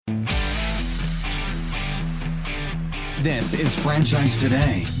This is Franchise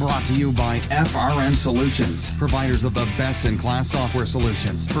Today, brought to you by FRM Solutions, providers of the best-in-class software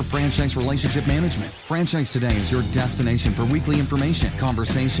solutions for franchise relationship management. Franchise Today is your destination for weekly information,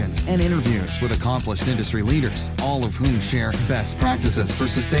 conversations, and interviews with accomplished industry leaders, all of whom share best practices for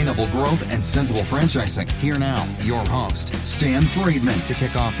sustainable growth and sensible franchising. Here now, your host, Stan Friedman, to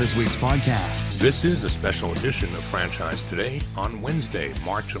kick off this week's podcast. This is a special edition of Franchise Today on Wednesday,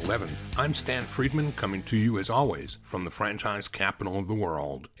 March 11th. I'm Stan Friedman, coming to you as always from the franchise capital of the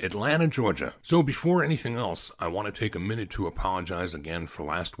world, Atlanta, Georgia. So before anything else, I want to take a minute to apologize again for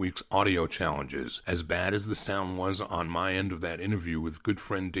last week's audio challenges. As bad as the sound was on my end of that interview with good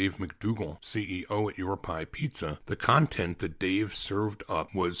friend Dave McDougall, CEO at Your Pie Pizza, the content that Dave served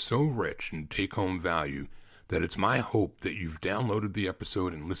up was so rich in take-home value that it's my hope that you've downloaded the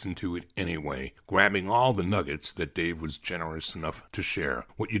episode and listened to it anyway, grabbing all the nuggets that Dave was generous enough to share.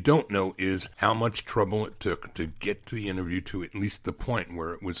 What you don't know is how much trouble it took to get to the interview to at least the point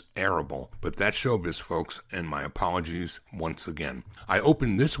where it was airable. But that's showbiz, folks, and my apologies once again. I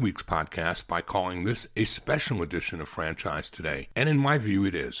opened this week's podcast by calling this a special edition of Franchise Today, and in my view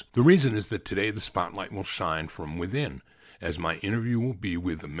it is. The reason is that today the spotlight will shine from within, as my interview will be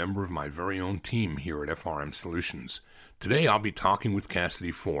with a member of my very own team here at FRM Solutions. Today I'll be talking with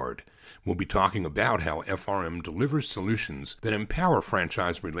Cassidy Ford. We'll be talking about how FRM delivers solutions that empower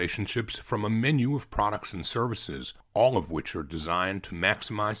franchise relationships from a menu of products and services, all of which are designed to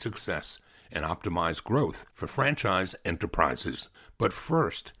maximize success and optimize growth for franchise enterprises. But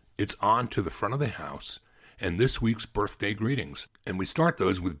first, it's on to the front of the house and this week's birthday greetings. And we start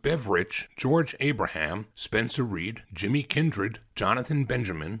those with Bev Rich, George Abraham, Spencer Reed, Jimmy Kindred, Jonathan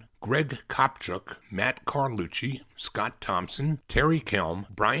Benjamin, Greg Kopchuk, Matt Carlucci, Scott Thompson, Terry Kelm,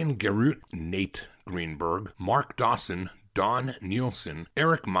 Brian Garrett, Nate Greenberg, Mark Dawson, Don Nielsen,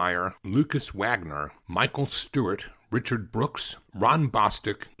 Eric Meyer, Lucas Wagner, Michael Stewart, Richard Brooks, Ron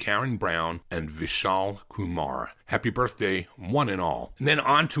Bostic, Karen Brown, and Vishal Kumar. Happy birthday, one and all. And then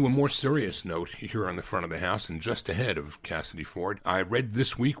on to a more serious note here on the front of the house and just ahead of Cassidy Ford. I read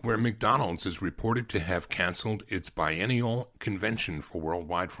this week where McDonald's is reported to have canceled its biennial convention for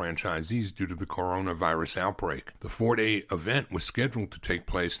worldwide franchisees due to the coronavirus outbreak. The 4-day event was scheduled to take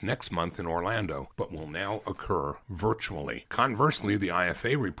place next month in Orlando, but will now occur virtually. Conversely, the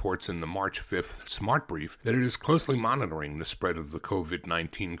IFA reports in the March 5th Smart Brief that it is closely monitoring the spread of the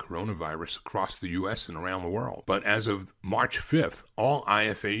COVID-19 coronavirus across the U.S. and around the world. But as of March 5th, all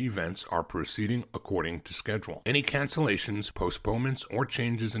IFA events are proceeding according to schedule. Any cancellations, postponements, or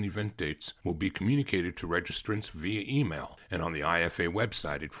changes in event dates will be communicated to registrants via email and on the IFA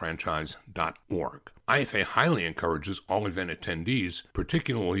website at franchise.org. IFA highly encourages all event attendees,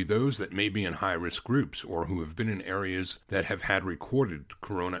 particularly those that may be in high-risk groups or who have been in areas that have had recorded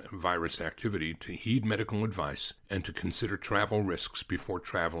coronavirus activity, to heed medical advice and to consider travel risks before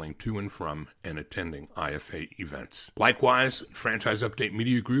traveling to and from and attending IFA events. Likewise, Franchise Update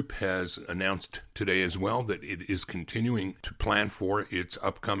Media Group has announced today as well that it is continuing to plan for its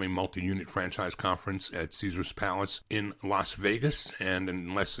upcoming multi-unit franchise conference at Caesars Palace in Las Vegas, and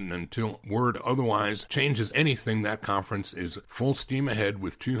unless and until word otherwise changes anything, that conference is full steam ahead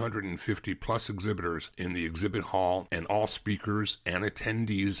with 250 plus exhibitors in the exhibit hall and all speakers and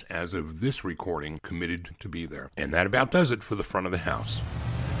attendees as of this recording committed to be there. And that about does it for the front of the house.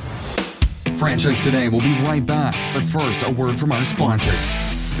 Franchise Today will be right back, but first, a word from our sponsors.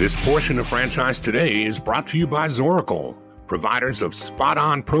 This portion of Franchise Today is brought to you by Zoracle, providers of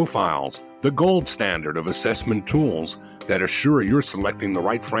spot-on profiles, the gold standard of assessment tools that assure you're selecting the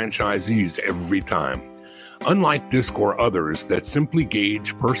right franchisees every time. Unlike DISC or others that simply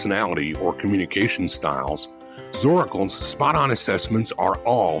gauge personality or communication styles, Zoracle's spot-on assessments are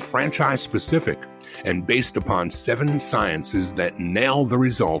all franchise-specific and based upon 7 sciences that nail the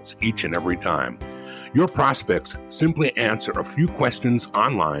results each and every time. Your prospects simply answer a few questions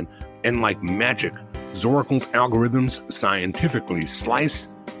online, and like magic, Zoracle's algorithms scientifically slice,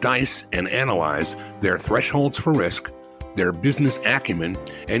 dice, and analyze their thresholds for risk, their business acumen,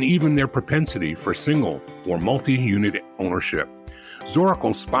 and even their propensity for single or multi-unit ownership.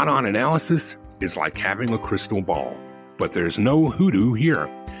 Zoracle's spot-on analysis is like having a crystal ball, but there's no hoodoo here.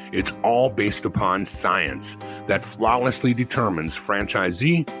 It's all based upon science that flawlessly determines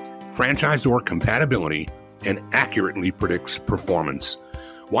franchisee, franchisor compatibility, and accurately predicts performance.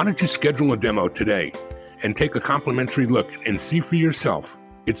 Why don't you schedule a demo today and take a complimentary look and see for yourself?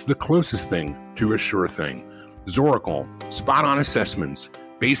 It's the closest thing to a sure thing. Zoracle, spot-on assessments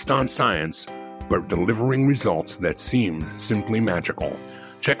based on science, but delivering results that seem simply magical.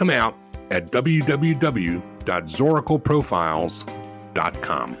 Check them out at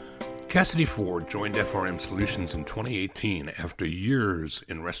www.zoracleprofiles.com. Cassidy Ford joined FRM Solutions in 2018 after years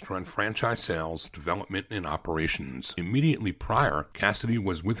in restaurant franchise sales, development, and operations. Immediately prior, Cassidy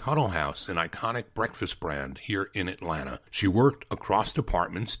was with Huddle House, an iconic breakfast brand here in Atlanta. She worked across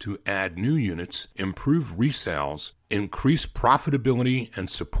departments to add new units, improve resales, increase profitability, and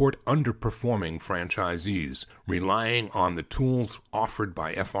support underperforming franchisees, relying on the tools offered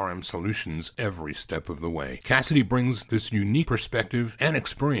by FRM Solutions every step of the way. Cassidy brings this unique perspective and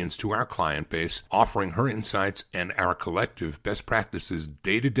experience to our client base, offering her insights and our collective best practices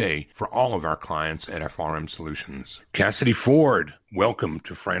day to day for all of our clients at FRM Solutions. Cassidy Ford, welcome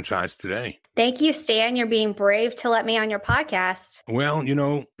to Franchise Today. Thank you, Stan. You're being brave to let me on your podcast. Well,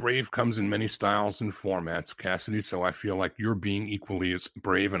 brave comes in many styles and formats, Cassidy, so I feel like you're being equally as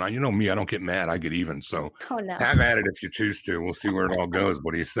brave. And you know me, I don't get mad, I get even. So have at it if you choose to. We'll see where it all goes.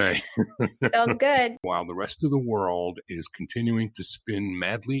 What do you say? Sounds good. While the rest of the world is continuing to spin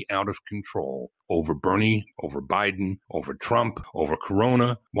madly out of control over Bernie, over Biden, over Trump, over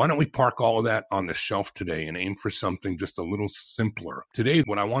Corona, why don't we park all of that on the shelf today and aim for something just a little simpler? Today,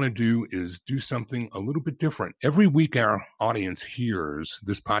 what I want to do is do something a little bit different. Every week, our audience hears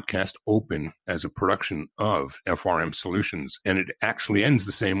this podcast open as a production of FRM Solutions, and it actually ends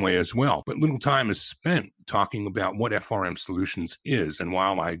the same way as well. But little time is spent talking about what FRM Solutions is. And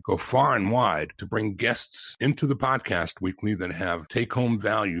while I go far and wide to bring guests into the podcast weekly that have take-home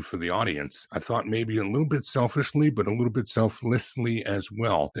value for the audience, I thought maybe a little bit selfishly, but a little bit selflessly as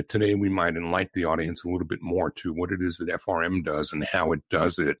well, that today we might enlighten the audience a little bit more to what it is that FRM does and how it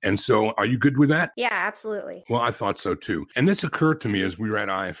does it. And so are you good with that? Yeah, absolutely. Well, I thought so too. And this occurred to me as we were at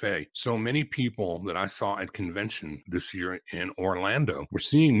IFA. So many people that I saw at convention this year in Orlando were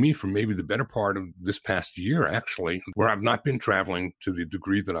seeing me for maybe the better part of this past year, actually, where I've not been traveling to the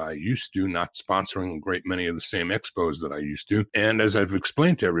degree that I used to, not sponsoring a great many of the same expos that I used to. And as I've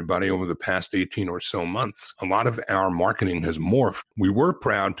explained to everybody over the past 18 or so months, a lot of our marketing has morphed. We were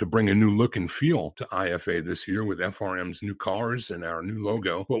proud to bring a new look and feel to IFA this year with FRM's new colors and our new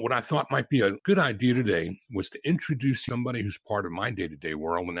logo. But what I thought might be a good idea today was to introduce somebody who's part of my day-to-day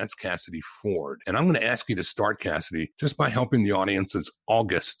world, and that's Cassidy Ford. And I'm going to ask you to start, Cassidy, just by helping the audience, as all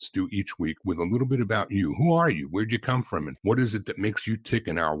guests do each week, with a little bit about you. Who are you? Where'd you come from? And what is it that makes you tick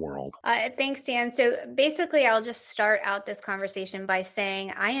in our world? Thanks, Dan. So basically, I'll just start out this conversation by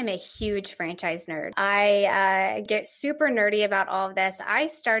saying I am a huge franchise nerd. I get super nerdy about all of this. I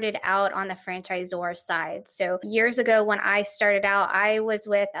started out on the franchisor side. So years ago, when I started out, I was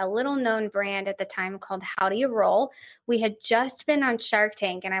with a little known brand at the time called How Do You Roll. We had just been on Shark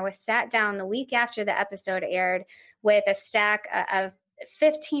Tank, and I was sat down the week after the episode aired with a stack of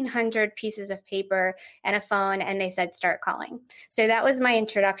 1,500 pieces of paper and a phone, and they said, start calling. So that was my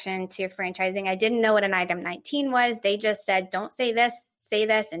introduction to franchising. I didn't know what an item 19 was. They just said, don't say this, say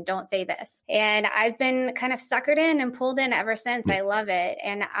this, and don't say this. And I've been kind of suckered in and pulled in ever since. I love it.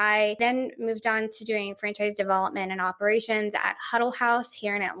 And I then moved on to doing franchise development and operations at Huddle House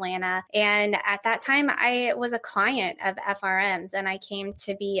here in Atlanta. And at that time, I was a client of FRM's, and I came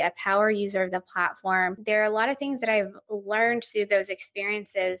to be a power user of the platform. There are a lot of things that I've learned through those experiences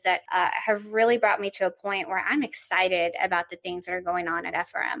that have really brought me to a point where I'm excited about the things that are going on at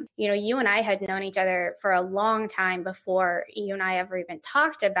FRM. You know, you and I had known each other for a long time before you and I ever even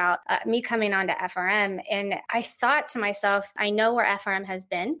talked about me coming on to FRM. And I thought to myself, I know where FRM has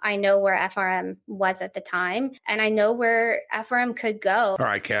been. I know where FRM was at the time, and I know where FRM could go. All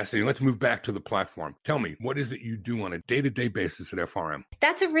right, Cassidy, let's move back to the platform. Tell me, what is it you do on a day-to-day basis at FRM?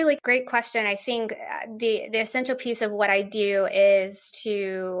 That's a really great question. I think the essential piece of what I do is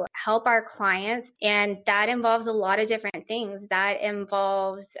to help our clients, and that involves a lot of different things. That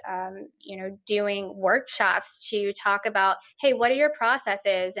involves, doing workshops to talk about, hey, what are your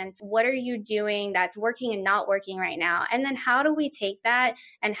processes and what are you doing that's working and not working right now? And then how do we take that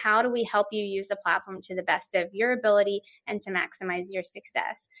and how do we help you use the platform to the best of your ability and to maximize your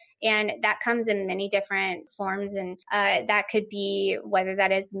success? And that comes in many different forms. And that could be whether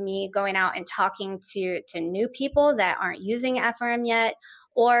that is me going out and talking to new people that aren't using FRM yet,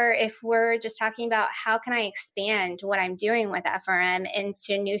 or if we're just talking about how can I expand what I'm doing with FRM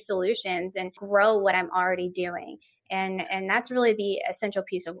into new solutions and grow what I'm already doing. And that's really the essential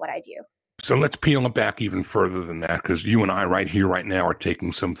piece of what I do. So let's peel it back even further than that, because you and I right here, right now, are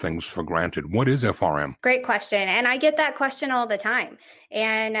taking some things for granted. What is FRM? Great question. And I get that question all the time.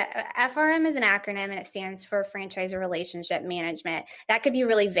 And FRM is an acronym and it stands for Franchisor Relationship Management. That could be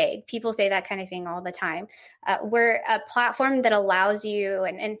really vague. People say that kind of thing all the time. We're a platform that allows you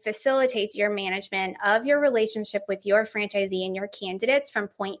and facilitates your management of your relationship with your franchisee and your candidates from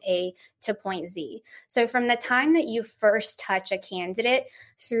point A to point Z. So from the time that you first touch a candidate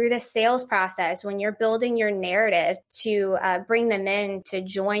through the sales process, when you're building your narrative to bring them in to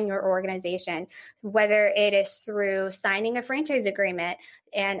join your organization, whether it is through signing a franchise agreement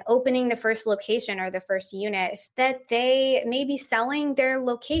and opening the first location or the first unit, that they may be selling their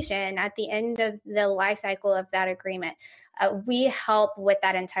location at the end of the life cycle of that agreement. We help with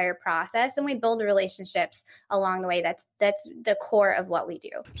that entire process and we build relationships along the way. That's the core of what we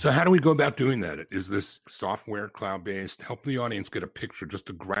do. So how do we go about doing that? Is this software cloud-based? Help the audience get a picture, just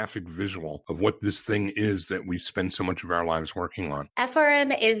a graphic visual of what this thing is that we spend so much of our lives working on.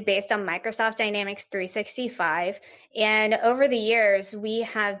 FRM is based on Microsoft Dynamics 365. And over the years, we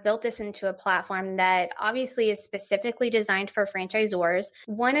have built this into a platform that obviously is specifically designed for franchisors.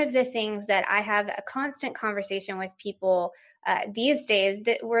 One of the things that I have a constant conversation with people these days,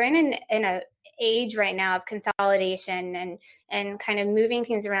 that we're in a age right now of consolidation and kind of moving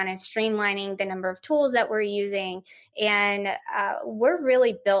things around and streamlining the number of tools that we're using. And we're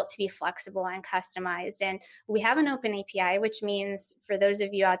really built to be flexible and customized. And we have an open API, which means for those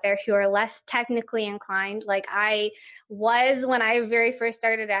of you out there who are less technically inclined, like I was when I very first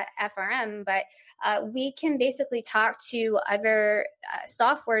started at FRM, but we can basically talk to other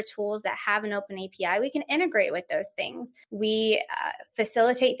software tools that have an open API. We can integrate with those things. We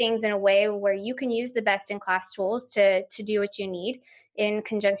facilitate things in a way where you can use the best-in-class tools to do what you need in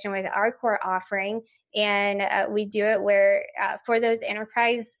conjunction with our core offering. And we do it where for those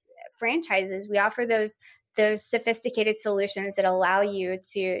enterprise franchises, we offer those sophisticated solutions that allow you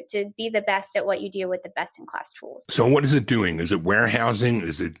to be the best at what you do with the best-in-class tools. So what is it doing? Is it warehousing?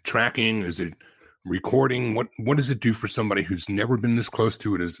 Is it tracking? Is it recording? What does it do for somebody who's never been this close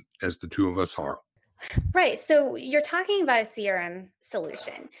to it as the two of us are? Right. So you're talking about a CRM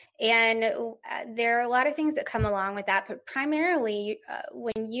solution, and there are a lot of things that come along with that. But primarily,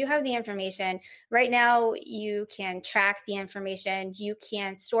 when you have the information, right now, you can track the information. You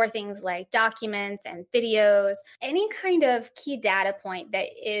can store things like documents and videos, any kind of key data point that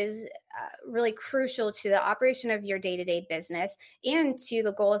is really crucial to the operation of your day-to-day business and to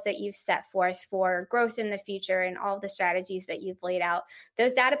the goals that you've set forth for growth in the future and all the strategies that you've laid out.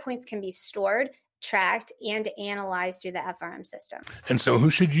 Those data points can be stored, tracked, and analyzed through the FRM system. And so who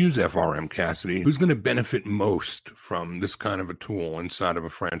should use FRM, Cassidy? Who's going to benefit most from this kind of a tool inside of a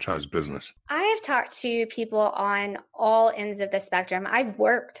franchise business? I have talked to people on all ends of the spectrum. I've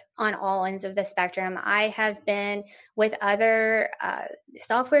worked on all ends of the spectrum. I have been with other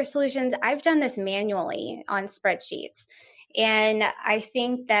software solutions. I've done this manually on spreadsheets. And I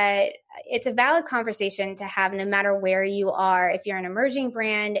think that it's a valid conversation to have no matter where you are, if you're an emerging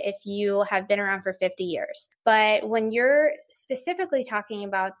brand, if you have been around for 50 years. But when you're specifically talking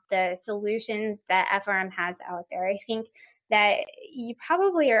about the solutions that FRM has out there, I think that you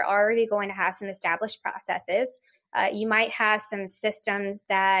probably are already going to have some established processes. You might have some systems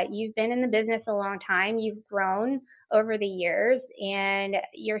that you've been in the business a long time, you've grown over the years, and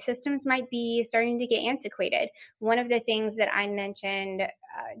your systems might be starting to get antiquated. One of the things that I mentioned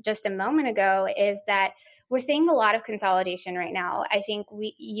just a moment ago is that we're seeing a lot of consolidation right now. I think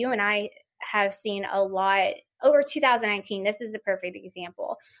you and I have seen a lot over 2019. This is a perfect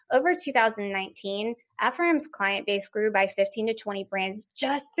example. Over 2019, FRM's client base grew by 15 to 20 brands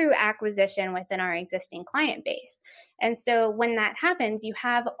just through acquisition within our existing client base. And so when that happens, you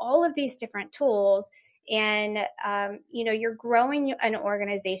have all of these different tools, and you're growing an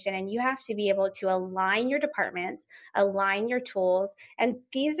organization, and you have to be able to align your departments, align your tools. And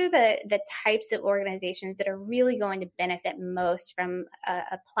these are the types of organizations that are really going to benefit most from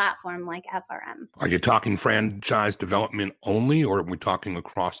a platform like FRM. Are you talking franchise development only, or are we talking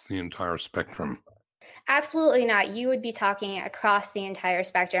across the entire spectrum? Absolutely not. You would be talking across the entire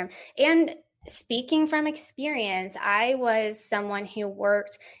spectrum. And speaking from experience, I was someone who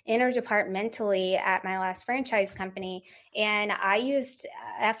worked interdepartmentally at my last franchise company, and I used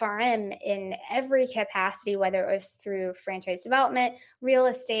FRM in every capacity, whether it was through franchise development, real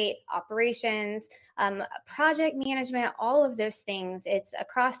estate, operations, project management, all of those things. It's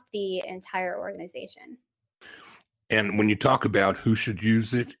across the entire organization. And when you talk about who should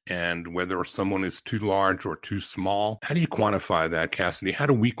use it and whether someone is too large or too small, how do you quantify that, Cassidy? How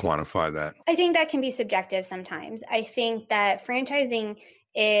do we quantify that? I think that can be subjective sometimes. I think that franchising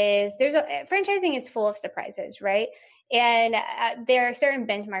is full of surprises, right? And there are certain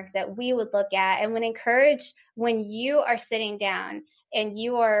benchmarks that we would look at and would encourage when you are sitting down and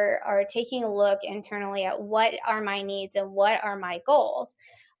you are taking a look internally at what are my needs and what are my goals.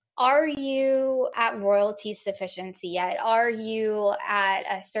 Are you at royalty sufficiency yet? Are you at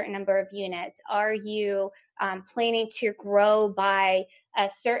a certain number of units? Are you planning to grow by a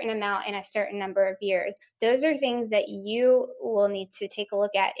certain amount in a certain number of years? Those are things that you will need to take a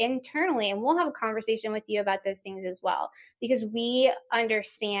look at internally, and we'll have a conversation with you about those things as well, because we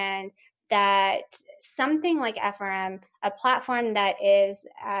understand that something like FRM, a platform that is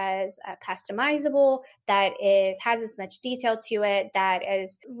as customizable, that has as much detail to it, that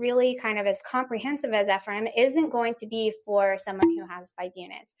is really kind of as comprehensive as FRM, isn't going to be for someone who has 5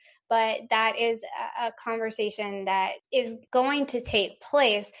 units. But that is a conversation that is going to take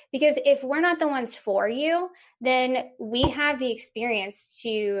place, because if we're not the ones for you, then we have the experience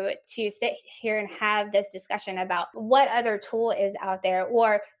to sit here and have this discussion about what other tool is out there,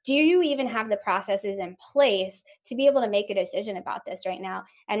 or do you even have the processes in place to be able to make a decision about this right now?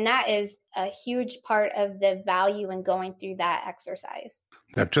 And that is a huge part of the value in going through that exercise.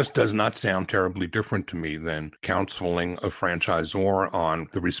 That just does not sound terribly different to me than counseling a franchisor on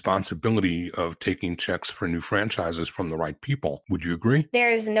the responsibility of taking checks for new franchises from the right people. Would you agree?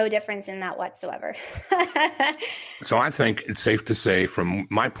 There is no difference in that whatsoever. So I think it's safe to say, from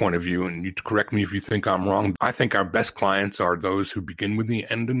my point of view, and you correct me if you think I'm wrong, I think our best clients are those who begin with the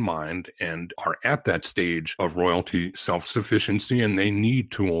end in mind and are at that stage of royalty self-sufficiency, and they need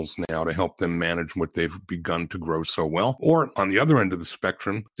tools now to help them manage what they've begun to grow so well. Or on the other end of the spectrum,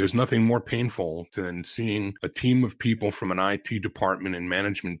 there's nothing more painful than seeing a team of people from an IT department and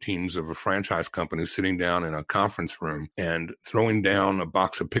management teams of a franchise company sitting down in a conference room and throwing down a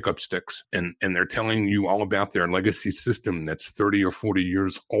box of pickup sticks. And they're telling you all about their legacy system that's 30 or 40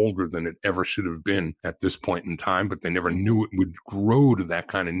 years older than it ever should have been at this point in time, but they never knew it would grow to that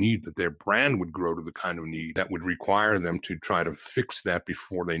kind of need, that their brand would grow to the kind of need that would require them to try to fix that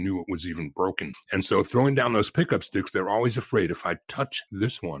before they knew it was even broken. And so throwing down those pickup sticks, they're always afraid, if I touch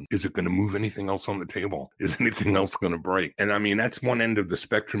this one, is it going to move anything else on the table? Is anything else going to break? And I mean, that's one end of the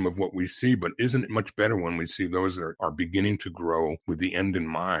spectrum of what we see, but isn't it much better when we see those that are beginning to grow with the end in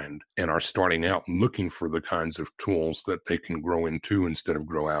mind and are starting out looking for the kinds of tools that they can grow into instead of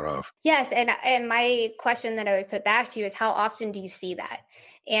grow out of? Yes. And my question that I would put back to you is, how often do you see that?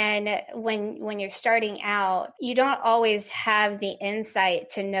 And when you're starting out, you don't always have the insight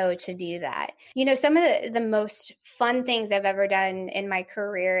to know to do that. You know, some of the most fun things I've ever done in my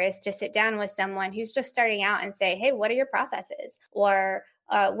career is to sit down with someone who's just starting out and say, hey, what are your processes? Or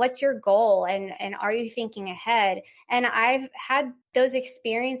what's your goal? And are you thinking ahead? And I've had those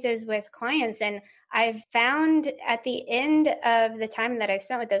experiences with clients, and I've found at the end of the time that I've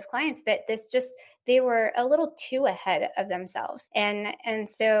spent with those clients that they were a little too ahead of themselves. And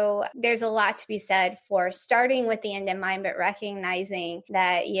so there's a lot to be said for starting with the end in mind, but recognizing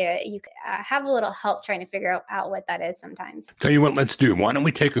that you have a little help trying to figure out what that is sometimes. Tell you what, let's do. Why don't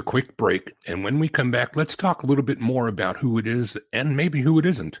we take a quick break? And when we come back, let's talk a little bit more about who it is and maybe who it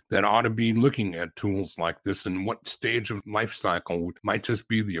isn't that ought to be looking at tools like this, and what stage of life cycle might just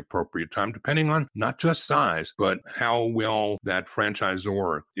be the appropriate time, depending on not just size, but how well that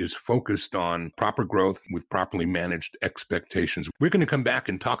franchisor is focused on proper growth with properly managed expectations. We're going to come back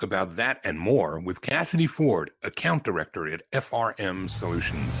and talk about that and more with Cassidy Ford, Account Director at FRM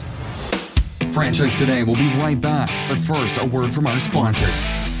Solutions. Franchise Today will be right back, but first, a word from our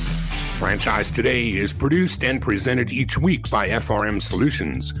sponsors. Franchise Today is produced and presented each week by FRM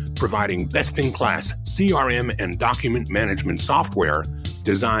Solutions, providing best-in-class CRM and document management software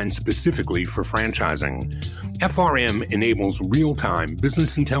designed specifically for franchising. FRM enables real-time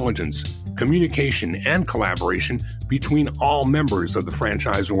business intelligence, communication, and collaboration between all members of the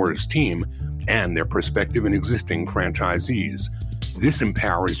franchisor's team and their prospective and existing franchisees. This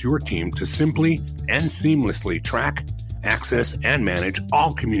empowers your team to simply and seamlessly track, access, and manage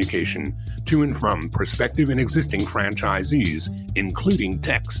all communication to and from prospective and existing franchisees, including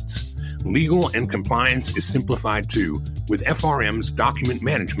texts. Legal and compliance is simplified too with FRM's document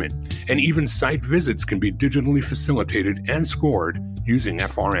management, and even site visits can be digitally facilitated and scored using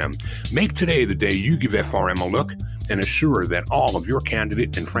FRM. Make today the day you give FRM a look and assure that all of your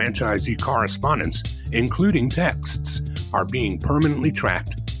candidate and franchisee correspondence, including texts, are being permanently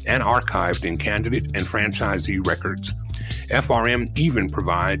tracked and archived in candidate and franchisee records. FRM even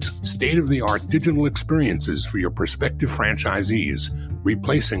provides state-of-the-art digital experiences for your prospective franchisees,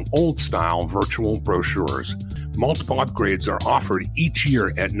 replacing old-style virtual brochures. Multiple upgrades are offered each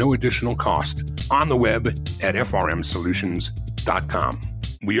year at no additional cost on the web at frmsolutions.com.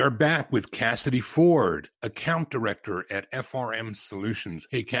 We are back with Cassidy Ford, Account Director at FRM Solutions.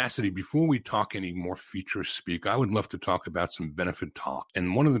 Hey, Cassidy, before we talk any more feature speak, I would love to talk about some benefit talk.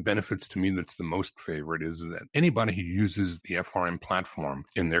 And one of the benefits to me that's the most favorite is that anybody who uses the FRM platform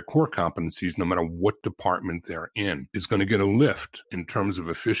in their core competencies, no matter what department they're in, is going to get a lift in terms of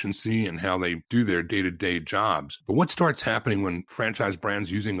efficiency and how they do their day-to-day jobs. But what starts happening when franchise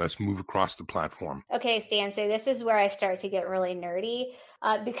brands using us move across the platform? Okay, Stan, so this is where I start to get really nerdy.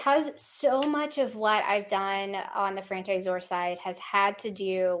 Because so much of what I've done on the franchisor side has had to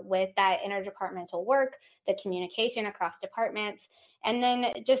do with that interdepartmental work, the communication across departments, and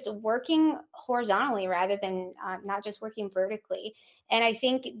then just working horizontally rather than not just working vertically. And I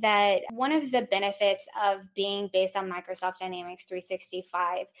think that one of the benefits of being based on Microsoft Dynamics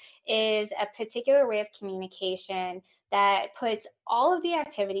 365 is a particular way of communication that puts all of the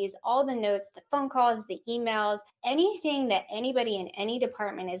activities, all the notes, the phone calls, the emails, anything that anybody in any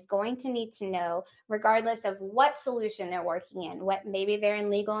department is going to need to know, regardless of what solution they're working in, what maybe they're in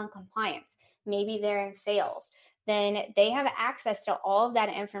legal and compliance, maybe they're in sales, then they have access to all of that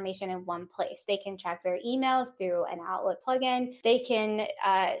information in one place. They can track their emails through an Outlook plugin. They can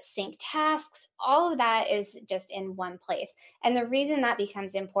sync tasks. All of that is just in one place. And the reason that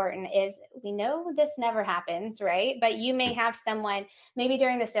becomes important is we know this never happens, right? But you may have someone, maybe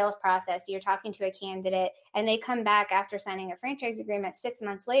during the sales process, you're talking to a candidate and they come back after signing a franchise agreement 6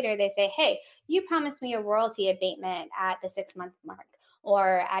 months later, they say, hey, you promised me a royalty abatement at the 6-month mark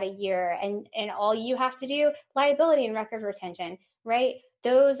or at a year, and all you have to do, liability and record retention, right?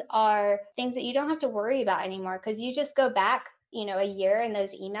 Those are things that you don't have to worry about anymore because you just go back, a year in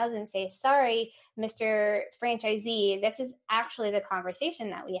those emails and say, sorry, Mr. Franchisee, this is actually the conversation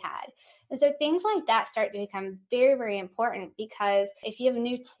that we had. And so things like that start to become very, very important because if you have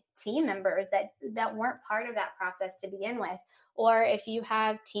new team members that weren't part of that process to begin with, or if you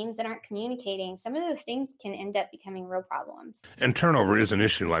have teams that aren't communicating, some of those things can end up becoming real problems. And turnover is an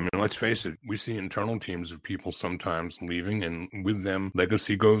issue. I mean, let's face it, we see internal teams of people sometimes leaving, and with them,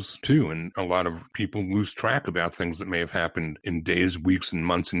 legacy goes too. And a lot of people lose track about things that may have happened in days, weeks, and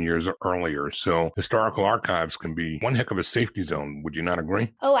months and years earlier. So historical archives can be one heck of a safety zone. Would you not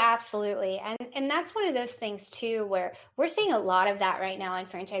agree? Oh, absolutely. And that's one of those things too, where we're seeing a lot of that right now in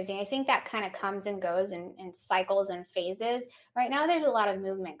franchising. I think that kind of comes and goes in cycles and phases. Right now, there's a lot of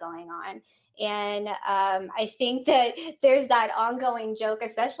movement going on. And I think that there's that ongoing joke,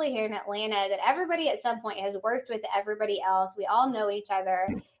 especially here in Atlanta, that everybody at some point has worked with everybody else. We all know each other.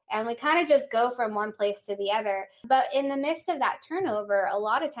 And we kind of just go from one place to the other. But in the midst of that turnover, a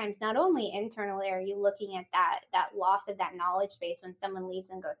lot of times, not only internally are you looking at that loss of that knowledge base when someone leaves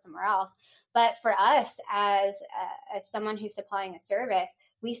and goes somewhere else, but for us as someone who's supplying a service,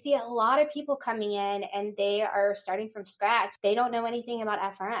 we see a lot of people coming in and they are starting from scratch. They don't know anything about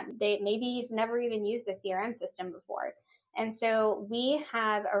FRM. They maybe never even used a CRM system before. And so we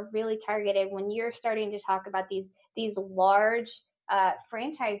have a really targeted, when you're starting to talk about these large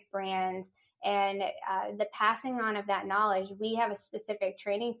franchise brands and the passing on of that knowledge, we have a specific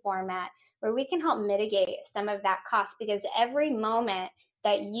training format where we can help mitigate some of that cost, because every moment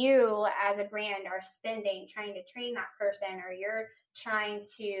that you as a brand are spending trying to train that person, or you're trying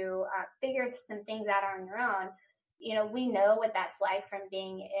to figure some things out on your own, we know what that's like from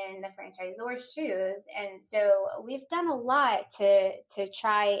being in the franchisor's shoes. And so we've done a lot to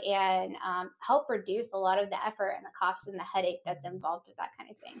try and help reduce a lot of the effort and the cost and the headache that's involved with that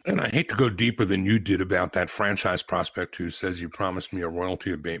kind of thing. And I hate to go deeper than you did about that franchise prospect who says you promised me a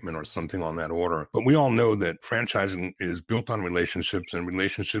royalty abatement or something on that order. But we all know that franchising is built on relationships, and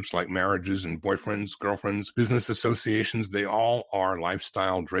relationships like marriages and boyfriends, girlfriends, business associations, they all are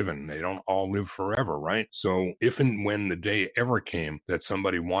lifestyle driven. They don't all live forever, right? So if and when the day ever came that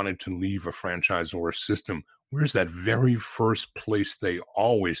somebody wanted to leave a franchisor system, where's that very first place they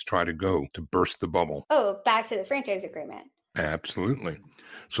always try to go to burst the bubble? Oh, back to the franchise agreement. Absolutely.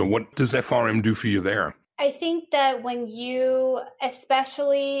 So what does FRM do for you there? I think that when you,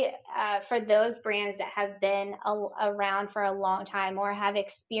 especially for those brands that have been around for a long time or have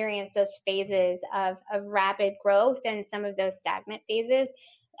experienced those phases of rapid growth and some of those stagnant phases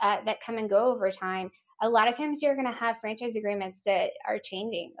that come and go over time, a lot of times you're going to have franchise agreements that are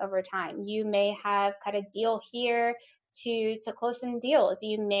changing over time. You may have cut a deal here to close some deals.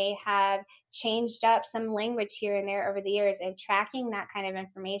 You may have changed up some language here and there over the years, and tracking that kind of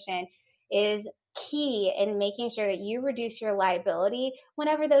information is key in making sure that you reduce your liability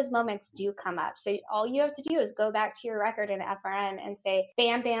whenever those moments do come up. So all you have to do is go back to your record in FRM and say,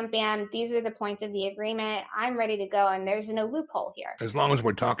 bam, bam, bam, these are the points of the agreement. I'm ready to go. And there's no loophole here. As long as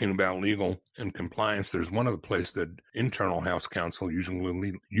we're talking about legal and compliance, there's one other place that internal house counsel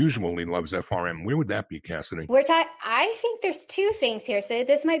usually loves FRM. Where would that be, Cassidy? I think there's two things here. So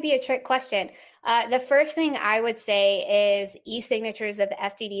this might be a trick question. The first thing I would say is e-signatures of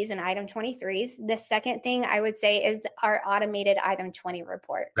FDDs and item 23s. The second thing I would say is our automated item 20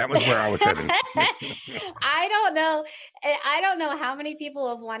 report. That was where I was heading. I don't know how many people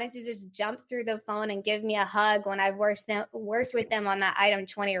have wanted to just jump through the phone and give me a hug when I've worked with them on that item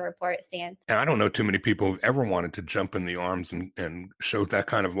 20 report, Stan. And I don't know too many people who've ever wanted to jump in the arms and show that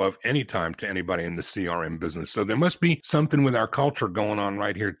kind of love anytime to anybody in the CRM business. So there must be something with our culture going on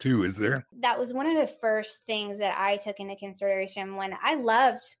right here too, is there? That was one of the first things that I took into consideration when I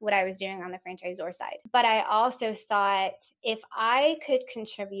loved what I was doing on the franchisor side. But I also thought if I could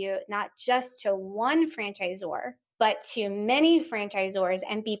contribute not just to one franchisor, but to many franchisors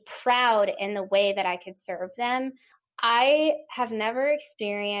and be proud in the way that I could serve them. I have never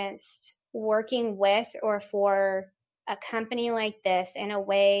experienced working with or for a company like this in a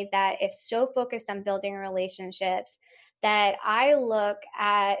way that is so focused on building relationships that I look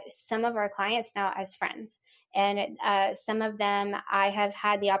at some of our clients now as friends. And some of them I have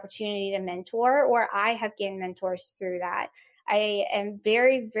had the opportunity to mentor, or I have gained mentors through that. I am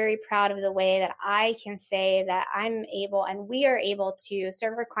very, very proud of the way that I can say that I'm able and we are able to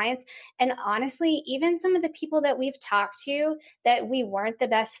serve our clients. And honestly, even some of the people that we've talked to that we weren't the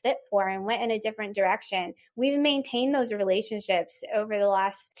best fit for and went in a different direction, we've maintained those relationships over the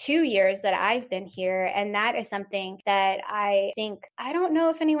last 2 years that I've been here. And that is something that I don't know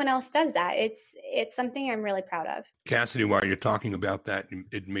if anyone else does that. It's something I'm really proud of. Cassidy, while you're talking about that,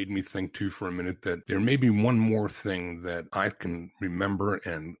 it made me think too for a minute that there may be one more thing that I can remember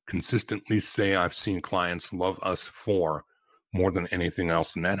and consistently say I've seen clients love us for more than anything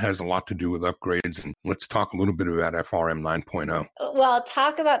else. And that has a lot to do with upgrades. And let's talk a little bit about FRM 9.0. Well,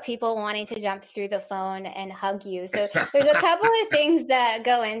 talk about people wanting to jump through the phone and hug you. So there's a couple of things that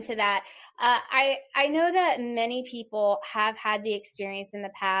go into that. I know that many people have had the experience in the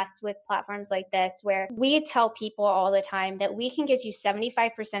past with platforms like this, where we tell people all the time that we can get you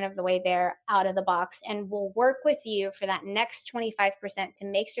 75% of the way there out of the box, and we'll work with you for that next 25% to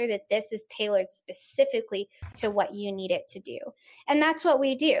make sure that this is tailored specifically to what you need it to do. And that's what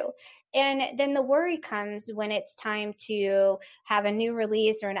we do. And then the worry comes when it's time to have a new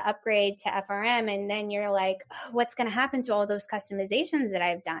release or an upgrade to FRM. And then you're like, oh, what's going to happen to all those customizations that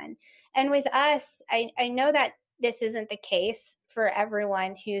I've done? And with us, I know that this isn't the case for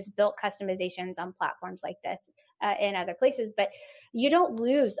everyone who's built customizations on platforms like this in other places, but you don't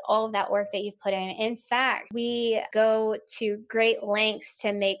lose all of that work that you've put in. In fact, we go to great lengths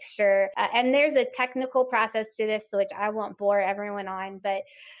to make sure, and there's a technical process to this, which I won't bore everyone on, but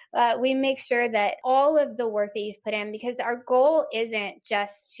we make sure that all of the work that you've put in, because our goal isn't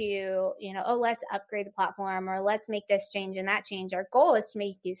just to, let's upgrade the platform or let's make this change and that change. Our goal is to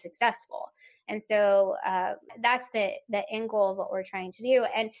make you successful. And so that's the end goal of what we're trying to do.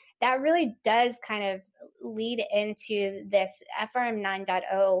 And that really does kind of lead into this FRM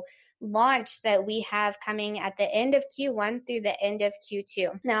 9.0 launch that we have coming at the end of Q1 through the end of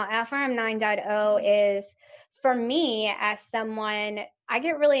Q2. Now, FRM 9.0 is, for me, as someone, I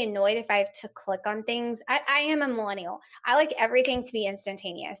get really annoyed if I have to click on things. I am a millennial. I like everything to be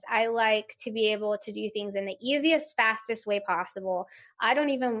instantaneous. I like to be able to do things in the easiest, fastest way possible. I don't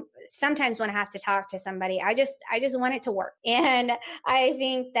even sometimes want to have to talk to somebody. I just want it to work. And I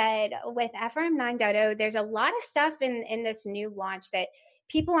think that with FRM 9.0, there's a lot of stuff in this new launch that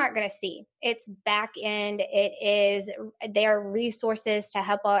people aren't going to see. It's back end. There are resources to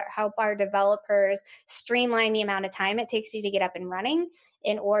help our developers streamline the amount of time it takes you to get up and running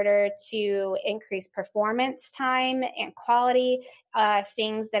in order to increase performance time and quality,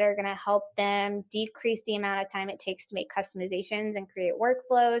 things that are going to help them decrease the amount of time it takes to make customizations and create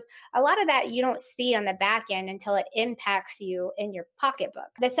workflows. A lot of that you don't see on the back end until it impacts you in your pocketbook.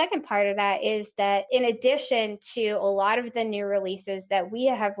 The second part of that is that in addition to a lot of the new releases that we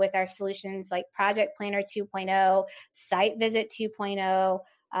have with our solutions like Project Planner 2.0, Site Visit 2.0,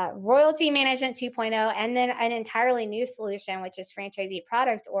 Royalty Management 2.0, and then an entirely new solution, which is franchisee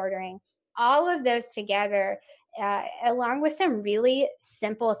product ordering. All of those together, along with some really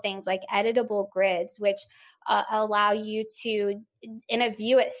simple things like editable grids, which allow you to, in a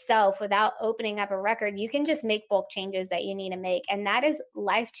view itself, without opening up a record, you can just make bulk changes that you need to make. And that is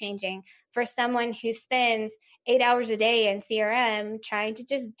life-changing for someone who spends 8 hours a day in CRM trying to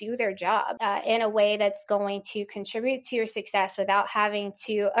just do their job in a way that's going to contribute to your success without having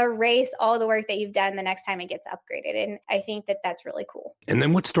to erase all the work that you've done the next time it gets upgraded. And I think that that's really cool. And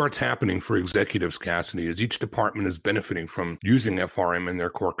then what starts happening for executives, Cassidy, is each department is benefiting from using FRM in their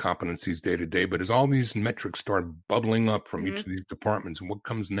core competencies day to day. But as all these metrics start bubbling up from each of these departments, what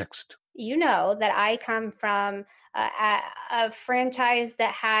comes next? You know that I come from a franchise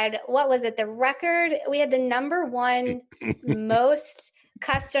that had, what was it, the record? We had the number one most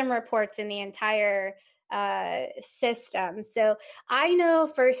custom reports in the entire system. So I know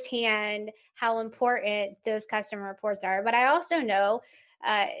firsthand how important those custom reports are, but I also know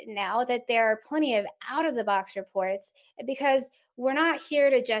now that there are plenty of out-of-the-box reports, because we're not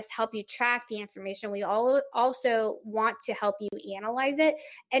here to just help you track the information. We also want to help you analyze it.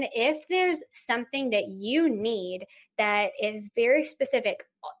 And if there's something that you need that is very specific,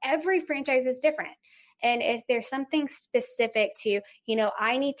 every franchise is different. And if there's something specific to,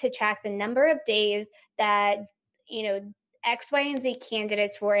 I need to track the number of days that, X, Y, and Z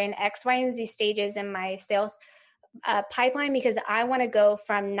candidates were in X, Y, and Z stages in my sales pipeline, because I want to go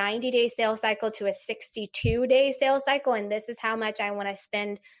from 90-day sales cycle to a 62-day sales cycle. And this is how much I want to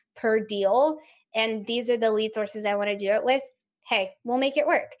spend per deal. And these are the lead sources I want to do it with. Hey, we'll make it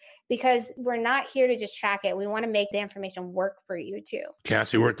work, because we're not here to just track it. We want to make the information work for you too.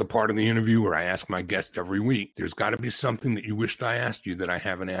 Cassie, we're at the part of the interview where I ask my guest every week, there's got to be something that you wished I asked you that I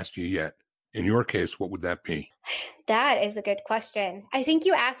haven't asked you yet. In your case, what would that be? That is a good question. I think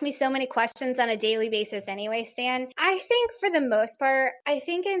you ask me so many questions on a daily basis anyway, Stan. I think for the most part, I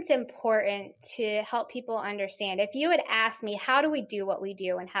think it's important to help people understand. If you had asked me, how do we do what we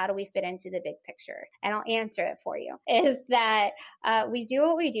do and how do we fit into the big picture? And I'll answer it for you, is that we do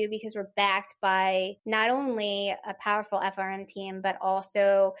what we do because we're backed by not only a powerful FRM team, but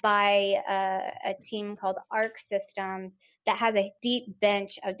also by a team called ARC Systems that has a deep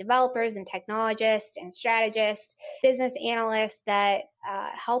bench of developers and technologists and strategists, business analysts that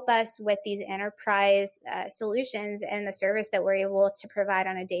help us with these enterprise solutions and the service that we're able to provide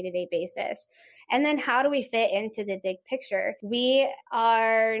on a day-to-day basis. And then how do we fit into the big picture? We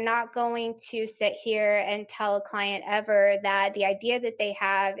are not going to sit here and tell a client ever that the idea that they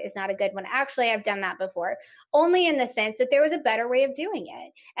have is not a good one. Actually, I've done that before, only in the sense that there was a better way of doing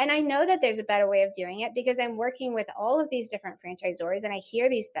it. And I know that there's a better way of doing it because I'm working with all of these different franchisors and I hear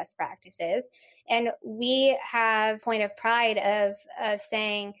these best practices. And we have point of pride of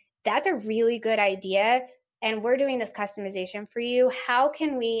saying, that's a really good idea. And we're doing this customization for you. How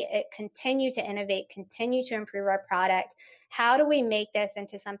can we continue to innovate, continue to improve our product? How do we make this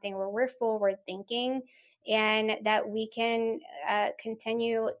into something where we're forward thinking and that we can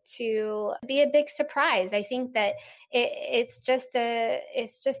continue to be a big surprise? I think that it's just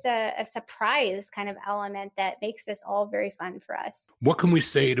a surprise kind of element that makes this all very fun for us. What can we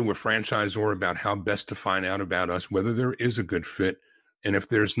say to a franchisor about how best to find out about us, whether there is a good fit? And if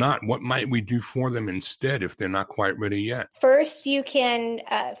there's not, what might we do for them instead if they're not quite ready yet? First, you can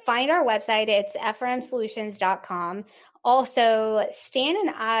find our website. It's frmsolutions.com. Also, Stan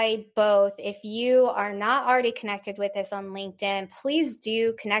and I both, if you are not already connected with us on LinkedIn, please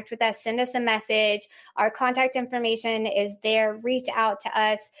do connect with us. Send us a message. Our contact information is there. Reach out to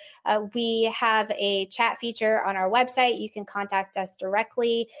us. We have a chat feature on our website. You can contact us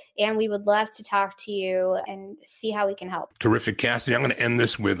directly, and we would love to talk to you and see how we can help. Terrific, Cassidy. I'm going to end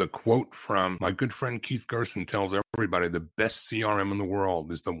this with a quote from my good friend Keith Gerson. Tells everybody the best CRM in the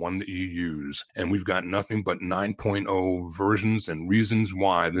world is the one that you use. And we've got nothing but 9.0 versions and reasons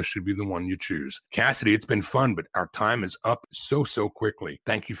why this should be the one you choose. Cassidy, it's been fun, but our time is up so quickly.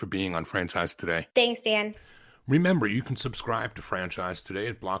 Thank you for being on Franchise Today. Thanks, Dan. Remember, you can subscribe to Franchise Today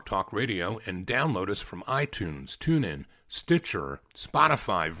at Blog Talk Radio and download us from iTunes, TuneIn, Stitcher,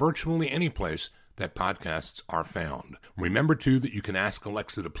 Spotify, virtually any place that podcasts are found. Remember, too, that you can ask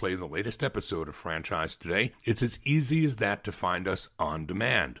Alexa to play the latest episode of Franchise Today. It's as easy as that to find us on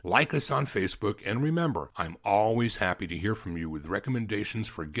demand. Like us on Facebook, and remember, I'm always happy to hear from you with recommendations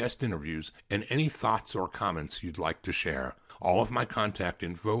for guest interviews and any thoughts or comments you'd like to share. All of my contact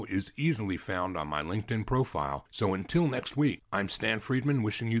info is easily found on my LinkedIn profile. So until next week, I'm Stan Friedman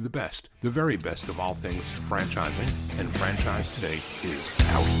wishing you the best, the very best of all things franchising, and Franchise Today is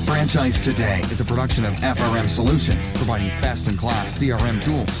out. Franchise Today is a production of FRM Solutions, providing best-in-class CRM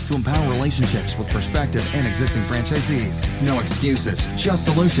tools to empower relationships with prospective and existing franchisees. No excuses, just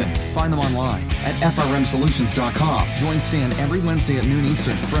solutions. Find them online at frmsolutions.com. Join Stan every Wednesday at noon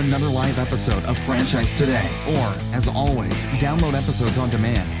Eastern for another live episode of Franchise Today. Or, as always, download episodes on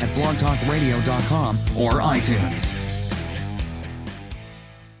demand at blogtalkradio.com or iTunes.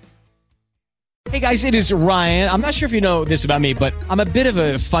 Hey guys, it is Ryan. I'm not sure if you know this about me, but I'm a bit of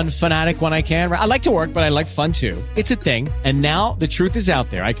a fun fanatic when I can. I like to work, but I like fun too. It's a thing. And now the truth is out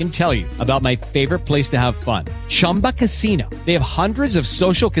there. I can tell you about my favorite place to have fun. Chumba Casino. They have hundreds of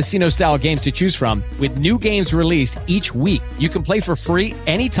social casino style games to choose from with new games released each week. You can play for free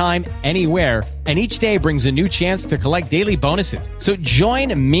anytime, anywhere. And each day brings a new chance to collect daily bonuses. So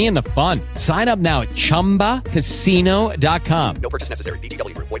join me in the fun. Sign up now at ChumbaCasino.com. No purchase necessary.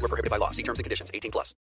 VGW Group. Void where prohibited by law. See terms and conditions. 18+.